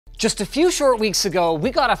Just a few short weeks ago,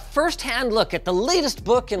 we got a first-hand look at the latest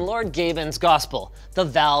book in Lord Gaben's gospel, the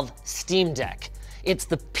Valve Steam Deck. It's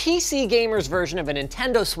the PC gamer's version of a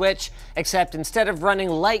Nintendo Switch, except instead of running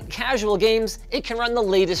light casual games, it can run the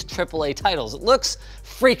latest AAA titles. It looks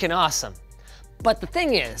freaking awesome. But the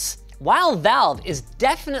thing is, while Valve is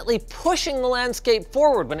definitely pushing the landscape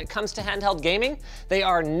forward when it comes to handheld gaming, they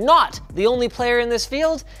are not the only player in this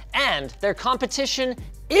field, and their competition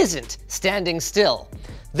isn't standing still.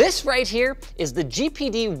 This right here is the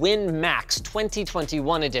GPD Win Max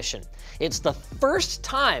 2021 edition. It's the first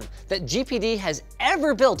time that GPD has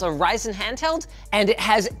ever built a Ryzen handheld, and it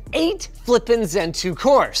has 8 flippin' Zen 2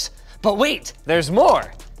 cores. But wait, there's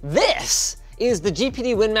more. This is the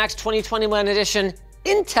GPD Win Max 2021 edition,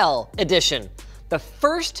 Intel edition. The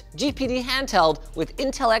first GPD handheld with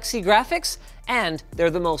Intel Xe graphics, and they're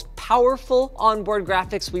the most powerful onboard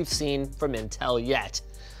graphics we've seen from Intel yet.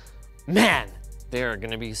 Man, there are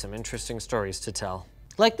gonna be some interesting stories to tell.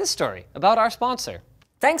 Like this story about our sponsor.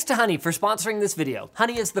 Thanks to Honey for sponsoring this video.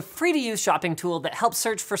 Honey is the free-to-use shopping tool that helps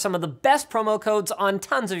search for some of the best promo codes on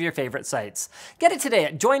tons of your favorite sites. Get it today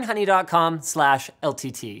at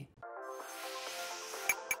joinhoney.com/LTT.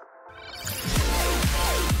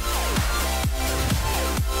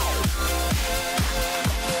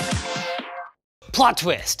 Plot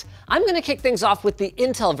twist. I'm gonna kick things off with the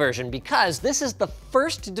Intel version because this is the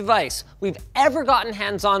first device we've ever gotten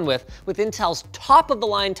hands-on with Intel's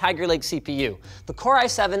top-of-the-line Tiger Lake CPU, the Core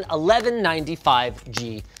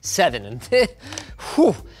i7-1195G7. And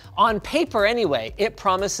whew, on paper anyway, it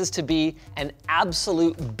promises to be an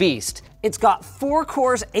absolute beast. It's got 4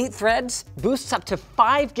 cores, 8 threads, boosts up to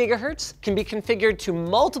 5 gigahertz, can be configured to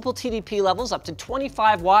multiple TDP levels up to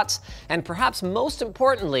 25 watts, and perhaps most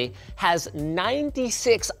importantly, has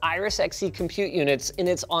 96 Iris Xe compute units in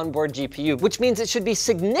its onboard GPU, which means it should be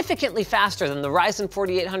significantly faster than the Ryzen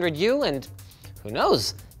 4800U, and who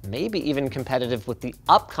knows, maybe even competitive with the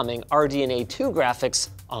upcoming RDNA 2 graphics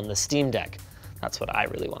on the Steam Deck. That's what I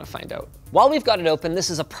really want to find out. While we've got it open, this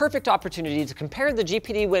is a perfect opportunity to compare the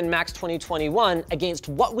GPD Win Max 2021 against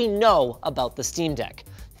what we know about the Steam Deck.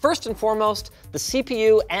 First and foremost, the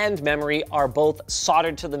CPU and memory are both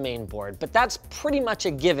soldered to the main board, but that's pretty much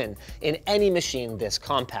a given in any machine this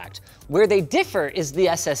compact. Where they differ is the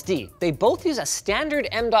SSD. They both use a standard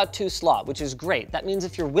M.2 slot, which is great. That means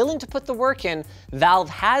if you're willing to put the work in, Valve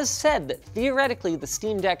has said that theoretically the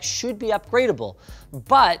Steam Deck should be upgradable.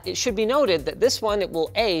 But it should be noted that this one, it will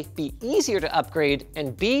A, be easier to upgrade,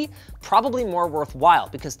 and B, probably more worthwhile,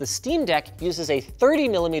 because the Steam Deck uses a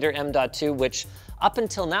 30mm M.2, which up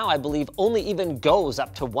until now, I believe, only even goes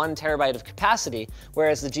up to 1 terabyte of capacity,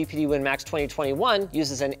 whereas the GPD Win Max 2021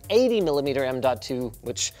 uses an 80mm M.2,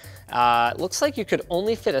 which looks like you could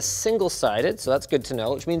only fit a single-sided, so that's good to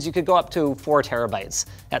know, which means you could go up to 4 terabytes,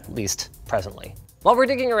 at least presently. While we're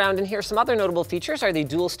digging around in here, some other notable features are the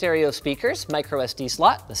dual stereo speakers, micro SD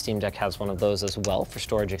slot, the Steam Deck has one of those as well for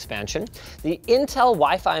storage expansion, the Intel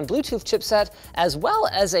Wi-Fi and Bluetooth chipset, as well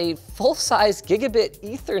as a full-size gigabit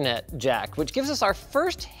Ethernet jack, which gives us our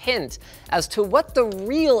first hint as to what the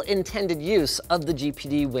real intended use of the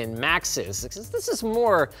GPD Win Max is. This is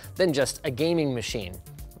more than just a gaming machine.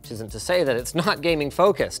 Which isn't to say that it's not gaming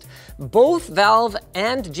focused. Both Valve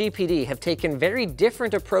and GPD have taken very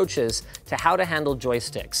different approaches to how to handle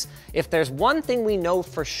joysticks. If there's one thing we know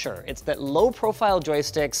for sure, it's that low-profile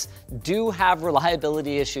joysticks do have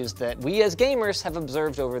reliability issues that we as gamers have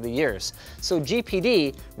observed over the years. So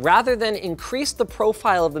GPD, rather than increase the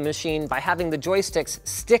profile of the machine by having the joysticks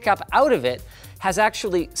stick up out of it, has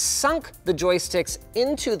actually sunk the joysticks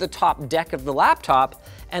into the top deck of the laptop,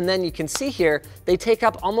 and then you can see here, they take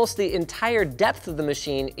up almost the entire depth of the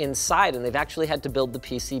machine inside, and they've actually had to build the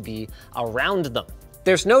PCB around them.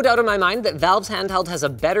 There's no doubt in my mind that Valve's handheld has a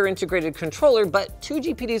better integrated controller, but to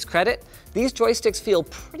GPD's credit, these joysticks feel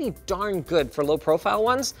pretty darn good for low-profile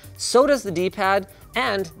ones. So does the D-pad,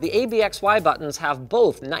 and the ABXY buttons have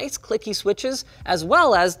both nice clicky switches, as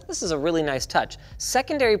well as, this is a really nice touch,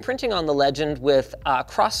 secondary printing on the legend with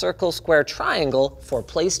cross circle, square, triangle for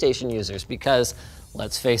PlayStation users, because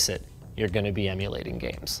let's face it, you're gonna be emulating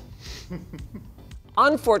games.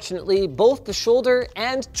 Unfortunately, both the shoulder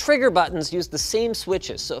and trigger buttons use the same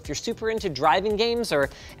switches, so if you're super into driving games or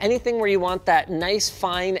anything where you want that nice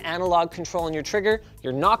fine analog control on your trigger,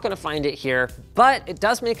 you're not going to find it here, but it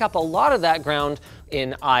does make up a lot of that ground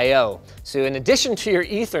in I/O. So in addition to your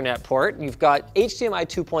Ethernet port, you've got HDMI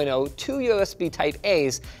 2.0, 2 USB Type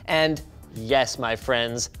A's, and yes, my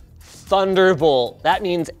friends, Thunderbolt. That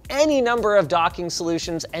means any number of docking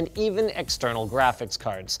solutions and even external graphics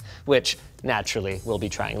cards, which naturally we'll be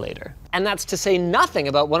trying later. And that's to say nothing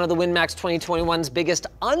about one of the Win Max 2021's biggest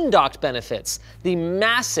undocked benefits, the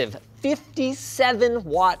massive 57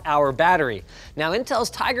 watt-hour battery. Now Intel's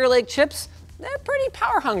Tiger Lake chips, they're pretty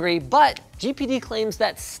power hungry, but GPD claims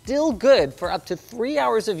that's still good for up to 3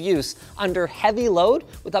 hours of use under heavy load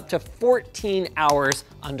with up to 14 hours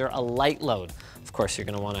under a light load. Of course, you're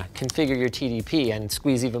gonna wanna configure your TDP and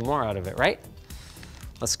squeeze even more out of it, right?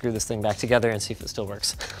 Let's screw this thing back together and see if it still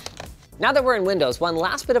works. Now that we're in Windows, one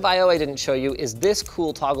last bit of I/O I didn't show you is this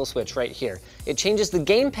cool toggle switch right here. It changes the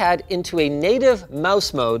gamepad into a native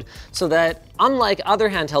mouse mode so that, unlike other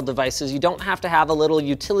handheld devices, you don't have to have a little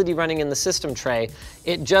utility running in the system tray.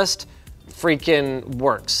 It just freaking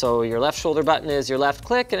works. So your left shoulder button is your left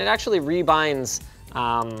click, and it actually rebinds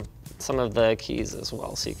some of the keys as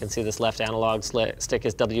well. So you can see this left analog stick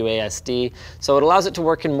is WASD. So it allows it to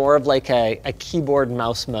work in more of like a keyboard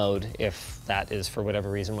mouse mode if that is for whatever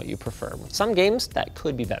reason what you prefer. With some games, that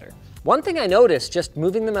could be better. One thing I noticed just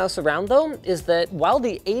moving the mouse around though, is that while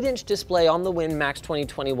the 8-inch display on the Win Max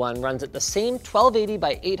 2021 runs at the same 1280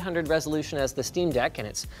 by 800 resolution as the Steam Deck, and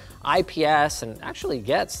it's IPS and actually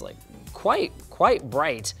gets like quite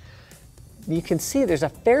bright, you can see there's a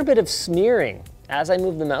fair bit of smearing as I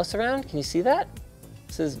move the mouse around. Can you see that?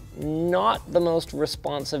 This is not the most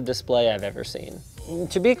responsive display I've ever seen.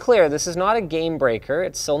 To be clear, this is not a game breaker.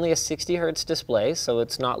 It's only a 60 hertz display, so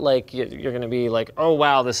it's not like you're gonna be like, oh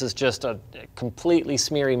wow, this is just a completely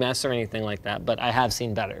smeary mess or anything like that, but I have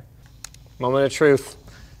seen better. Moment of truth,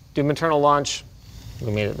 Doom Eternal launch,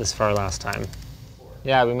 we made it this far last time.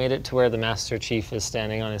 Yeah, we made it to where the Master Chief is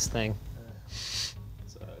standing on his thing. It's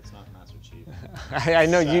not Master Chief. I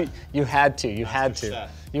know you had to, you had to.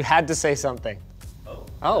 Chef. You had to say something. Oh.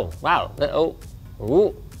 Oh, wow.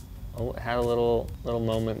 Oh, it had a little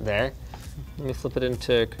moment there. Let me flip it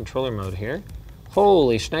into controller mode here.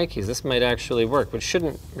 Holy shnikes, this might actually work, which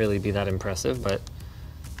shouldn't really be that impressive, but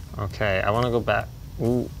okay, I want to go back.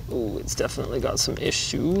 Ooh, it's definitely got some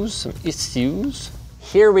issues,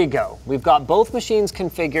 Here we go. We've got both machines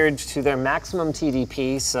configured to their maximum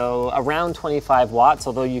TDP, so around 25 watts,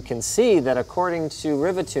 although you can see that according to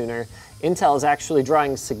Rivatuner, Intel is actually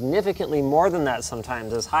drawing significantly more than that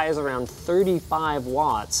sometimes, as high as around 35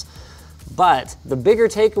 watts. But the bigger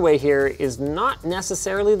takeaway here is not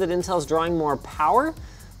necessarily that Intel's drawing more power,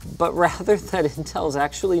 but rather that Intel's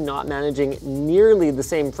actually not managing nearly the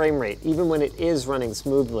same frame rate, even when it is running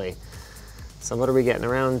smoothly. So what are we getting,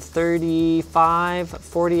 around 35,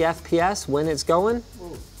 40 FPS when it's going?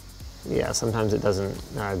 Yeah, sometimes it doesn't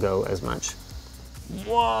go as much.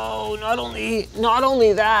 Whoa, not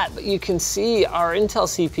only that, but you can see our Intel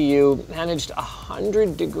CPU managed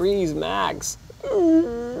 100 degrees max.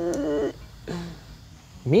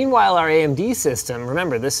 Meanwhile, our AMD system,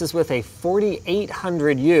 remember this is with a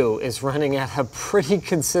 4800U, is running at a pretty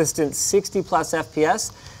consistent 60 plus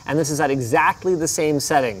FPS, and this is at exactly the same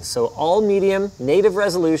settings. So all medium, native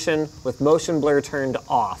resolution with motion blur turned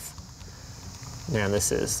off. Man,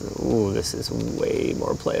 this is way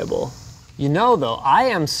more playable. You know though, I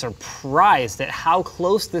am surprised at how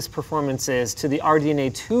close this performance is to the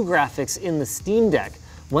RDNA 2 graphics in the Steam Deck.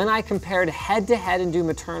 When I compared head-to-head in Doom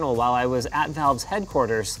Eternal while I was at Valve's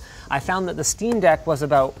headquarters, I found that the Steam Deck was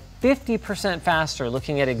about 50% faster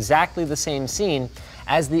looking at exactly the same scene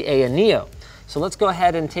as the Aya Neo. So let's go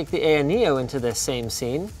ahead and take the Aya Neo into this same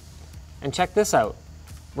scene, and check this out.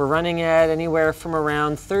 We're running at anywhere from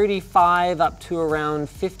around 35 up to around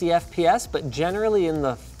 50 FPS, but generally in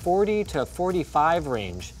the 40 to 45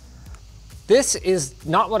 range. This is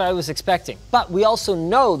not what I was expecting, but we also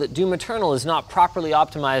know that Doom Eternal is not properly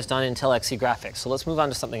optimized on Intel Xe graphics, so let's move on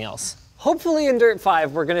to something else. Hopefully in Dirt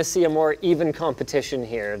 5, we're gonna see a more even competition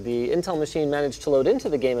here. The Intel machine managed to load into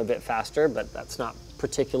the game a bit faster, but that's not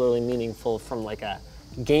particularly meaningful from like a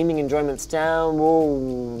gaming enjoyment down.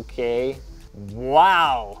 Okay.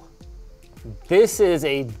 Wow. This is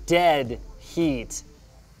a dead heat.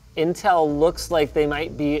 Intel looks like they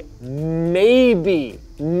might be maybe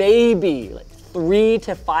like 3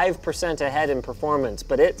 to 5% ahead in performance,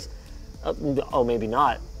 but it's, oh, maybe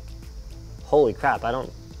not. Holy crap, I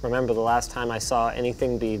don't remember the last time I saw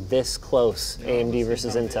anything be this close, AMD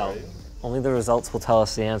versus Intel. Only the results will tell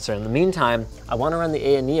us the answer. In the meantime, I want to run the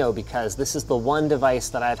Aya Neo because this is the one device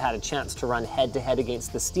that I've had a chance to run head-to-head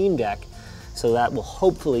against the Steam Deck, so that will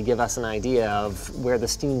hopefully give us an idea of where the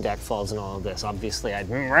Steam Deck falls in all of this. Obviously, I'd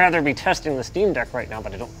rather be testing the Steam Deck right now,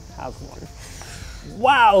 but I don't have one.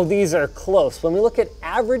 Wow, these are close. When we look at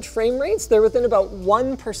average frame rates, they're within about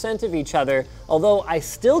 1% of each other, although I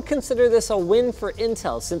still consider this a win for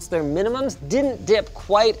Intel since their minimums didn't dip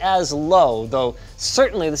quite as low, though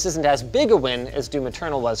certainly this isn't as big a win as Doom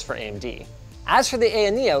Eternal was for AMD. As for the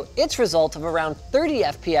Neo, its result of around 30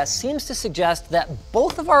 FPS seems to suggest that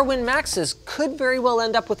both of our Win Maxes could very well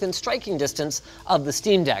end up within striking distance of the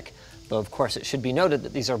Steam Deck. Though of course it should be noted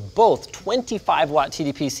that these are both 25-watt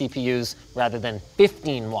TDP CPUs rather than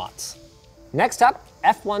 15 watts. Next up,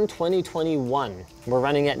 F1 2021. We're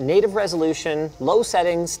running at native resolution, low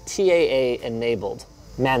settings, TAA enabled.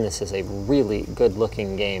 Man, this is a really good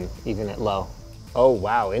looking game, even at low. Oh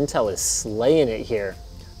wow, Intel is slaying it here.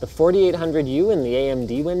 The 4800U in the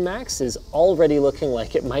AMD Win Max is already looking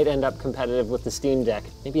like it might end up competitive with the Steam Deck,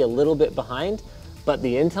 maybe a little bit behind, but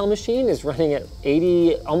the Intel machine is running at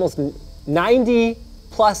 80, almost 90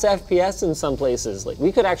 plus FPS in some places. Like,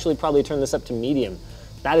 we could actually probably turn this up to medium.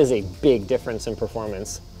 That is a big difference in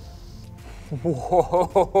performance.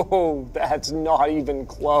 Whoa, that's not even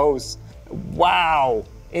close. Wow,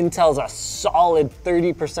 Intel's a solid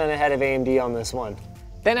 30% ahead of AMD on this one.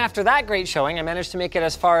 Then after that great showing, I managed to make it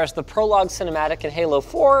as far as the prologue cinematic in Halo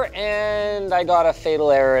 4, and I got a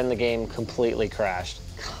fatal error and the game completely crashed.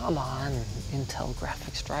 Come on, Intel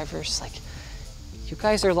graphics drivers, like, you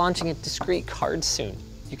guys are launching a discrete card soon.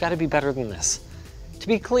 You gotta be better than this. To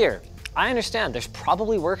be clear, I understand there's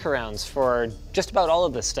probably workarounds for just about all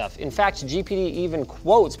of this stuff. In fact, GPD even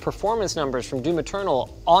quotes performance numbers from Doom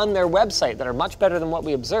Eternal on their website that are much better than what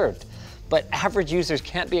we observed. But average users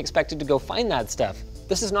can't be expected to go find that stuff.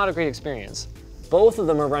 This is not a great experience. Both of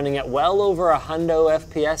them are running at well over 100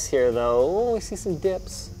 FPS here though. Oh, we see some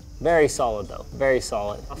dips. Very solid though, very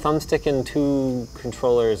solid. A thumbstick and 2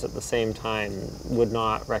 controllers at the same time would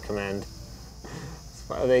not recommend.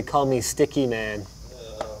 They call me Sticky Man.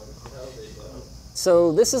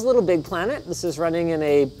 So this is Little Big Planet. This is running in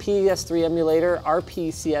a PS3 emulator,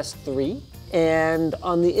 RPCS3. And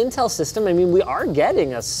on the Intel system, I mean, we are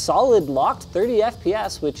getting a solid locked 30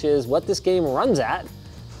 FPS, which is what this game runs at.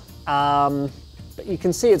 But you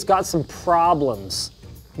can see it's got some problems.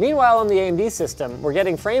 Meanwhile, on the AMD system, we're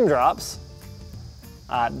getting frame drops.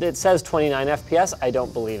 It says 29 FPS, I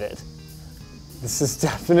don't believe it. This is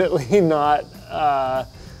definitely not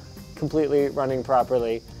completely running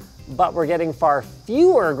properly, but we're getting far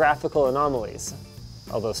fewer graphical anomalies,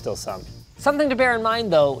 although still some. Something to bear in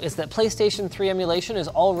mind though is that PlayStation 3 emulation is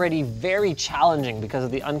already very challenging because of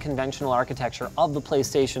the unconventional architecture of the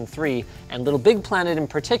PlayStation 3, and Little Big Planet in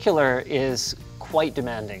particular is quite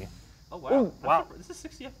demanding. Oh wow. Ooh, wow. This is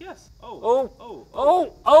 60 FPS.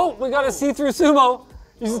 We got a see-through sumo.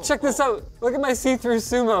 You should check this out. Look at my see-through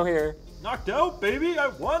sumo here. Knocked out, baby. I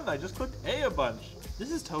won. I just clicked A bunch.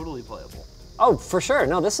 This is totally playable. Oh, for sure.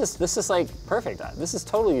 No, this is like perfect. This is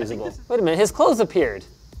totally usable. Wait a minute, his clothes appeared.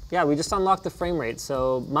 Yeah, we just unlocked the frame rate.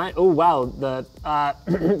 So oh wow, the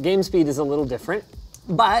game speed is a little different.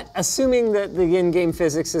 But assuming that the in-game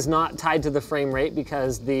physics is not tied to the frame rate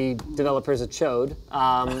because the developers are chode,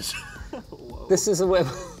 this is a way.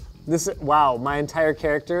 Wow, my entire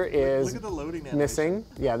character is Look at the loading missing.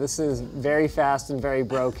 Yeah, this is very fast and very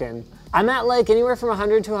broken. I'm at like anywhere from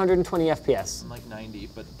 100 to 120 FPS. I'm like 90,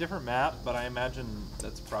 but different map, but I imagine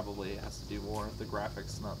that's probably has to do more with the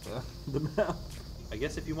graphics, not the map. I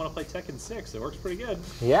guess if you want to play Tekken 6, it works pretty good.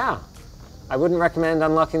 Yeah. I wouldn't recommend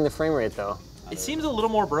unlocking the frame rate though. It seems a little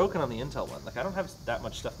more broken on the Intel one. Like, I don't have that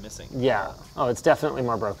much stuff missing. Yeah. Oh, it's definitely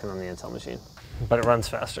more broken on the Intel machine. But it runs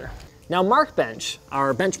faster. Now, Markbench,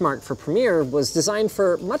 our benchmark for Premiere, was designed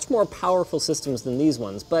for much more powerful systems than these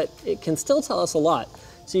ones, but it can still tell us a lot.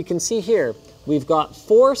 So you can see here, we've got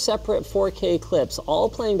 4 separate 4K clips all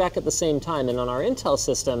playing back at the same time, and on our Intel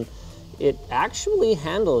system, it actually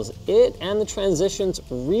handles it and the transitions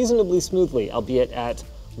reasonably smoothly, albeit at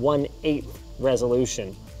 1/8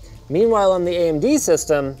 resolution. Meanwhile, on the AMD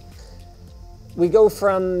system, we go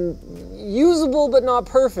from usable but not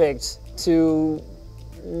perfect to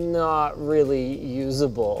not really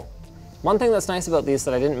usable. One thing that's nice about these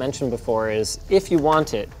that I didn't mention before is if you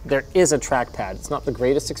want it, there is a trackpad. It's not the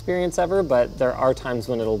greatest experience ever, but there are times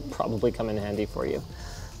when it'll probably come in handy for you.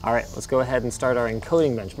 All right, let's go ahead and start our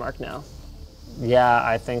encoding benchmark now. Yeah,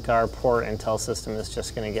 I think our poor Intel system is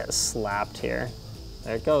just gonna get slapped here.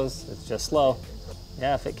 There it goes, it's just slow.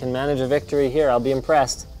 Yeah, if it can manage a victory here, I'll be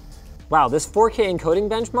impressed. Wow, this 4K encoding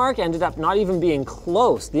benchmark ended up not even being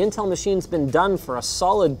close. The Intel machine's been done for a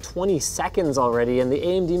solid 20 seconds already, and the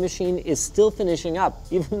AMD machine is still finishing up,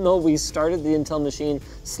 even though we started the Intel machine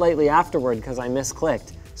slightly afterward because I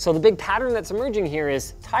misclicked. So the big pattern that's emerging here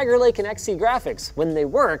is Tiger Lake and XC graphics. When they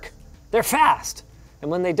work, they're fast. And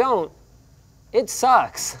when they don't, it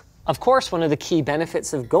sucks. Of course, one of the key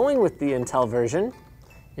benefits of going with the Intel version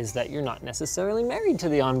is that you're not necessarily married to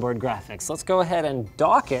the onboard graphics. Let's go ahead and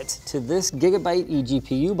dock it to this Gigabyte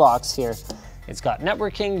eGPU box here. It's got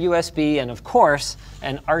networking, USB, and of course,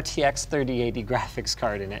 an RTX 3080 graphics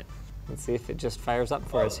card in it. Let's see if it just fires up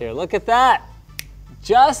for us here. Look at that,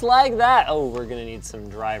 just like that. Oh, we're gonna need some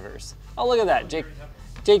drivers. Oh, look at that,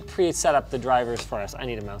 Jake pre-set up the drivers for us. I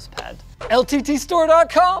need a mouse pad.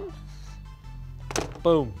 LTTstore.com.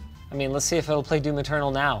 Boom. I mean, let's see if it'll play Doom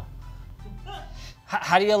Eternal now.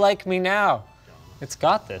 How do you like me now? It's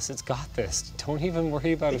got this, it's got this. Don't even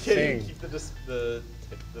worry about a thing. Keep the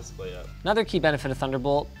display up. Another key benefit of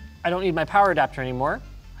Thunderbolt, I don't need my power adapter anymore.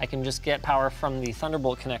 I can just get power from the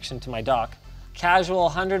Thunderbolt connection to my dock. Casual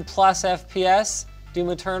 100 plus FPS, Doom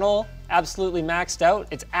Eternal, absolutely maxed out.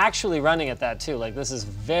 It's actually running at that too, like this is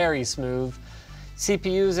very smooth.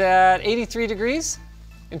 CPU's at 83 degrees.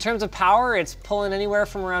 In terms of power, it's pulling anywhere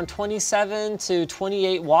from around 27 to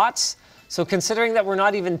 28 watts. So considering that we're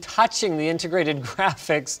not even touching the integrated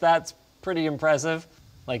graphics, that's pretty impressive.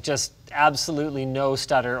 Like just absolutely no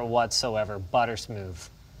stutter whatsoever, butter smooth.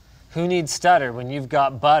 Who needs stutter when you've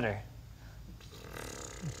got butter?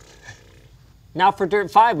 Now for Dirt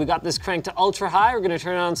 5, we got this cranked to ultra high. We're gonna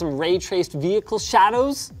turn on some ray traced vehicle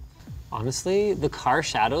shadows. Honestly, the car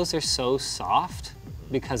shadows are so soft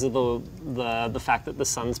because of the fact that the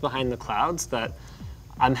sun's behind the clouds that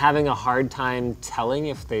I'm having a hard time telling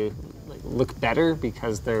if they look better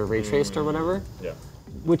because they're ray traced or whatever. Yeah.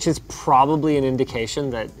 Which is probably an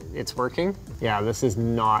indication that it's working. Yeah, this is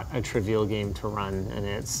not a trivial game to run, and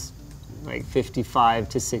it's like 55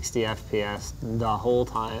 to 60 FPS the whole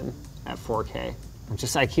time at 4K.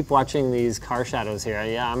 I keep watching these car shadows here.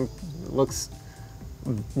 Yeah,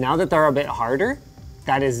 now that they're a bit harder,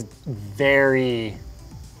 that is very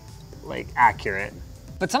accurate.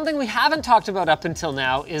 But something we haven't talked about up until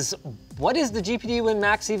now is what is the GPD Win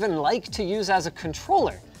Max even like to use as a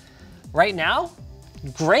controller? Right now,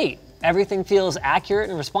 great. Everything feels accurate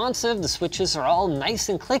and responsive. The switches are all nice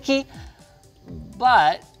and clicky,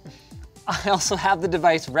 but I also have the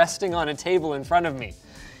device resting on a table in front of me.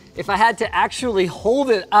 If I had to actually hold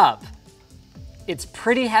it up, it's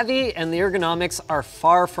pretty heavy and the ergonomics are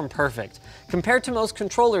far from perfect. Compared to most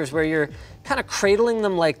controllers where you're kind of cradling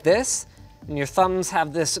them like this, and your thumbs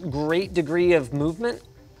have this great degree of movement,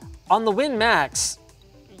 on the Win Max,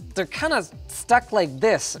 they're kind of stuck like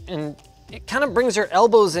this, and it kind of brings your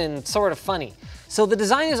elbows in sort of funny. So the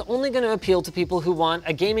design is only going to appeal to people who want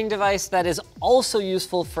a gaming device that is also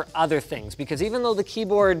useful for other things, because even though the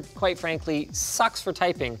keyboard, quite frankly, sucks for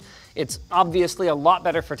typing, it's obviously a lot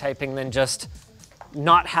better for typing than just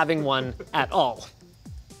not having one at all.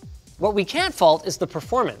 What we can't fault is the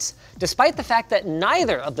performance. Despite the fact that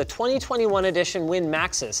neither of the 2021 edition Win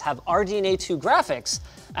Maxes have RDNA 2 graphics,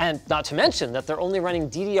 and not to mention that they're only running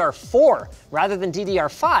DDR4 rather than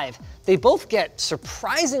DDR5, they both get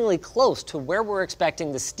surprisingly close to where we're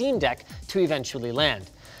expecting the Steam Deck to eventually land.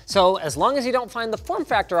 So as long as you don't find the form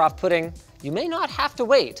factor off-putting, you may not have to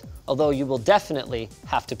wait, although you will definitely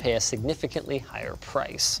have to pay a significantly higher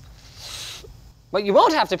price. What you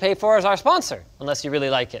won't have to pay for is our sponsor, unless you really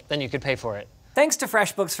like it, then you could pay for it. Thanks to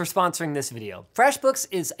FreshBooks for sponsoring this video. FreshBooks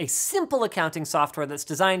is a simple accounting software that's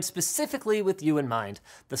designed specifically with you in mind,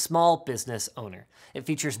 the small business owner. It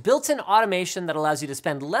features built-in automation that allows you to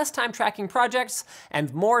spend less time tracking projects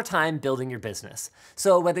and more time building your business.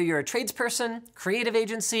 So whether you're a tradesperson, creative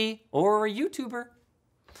agency, or a YouTuber,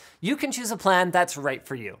 you can choose a plan that's right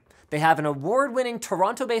for you. They have an award-winning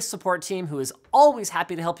Toronto-based support team who is always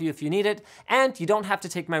happy to help you if you need it, and you don't have to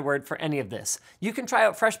take my word for any of this. You can try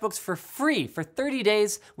out FreshBooks for free for 30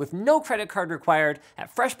 days with no credit card required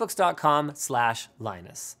at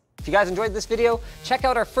freshbooks.com/Linus. If you guys enjoyed this video, check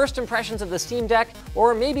out our first impressions of the Steam Deck,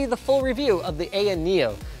 or maybe the full review of the A and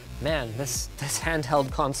Neo. Man, this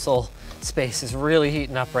handheld console space is really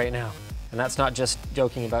heating up right now. And that's not just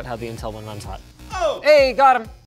joking about how the Intel one runs hot. Oh! Hey, got him!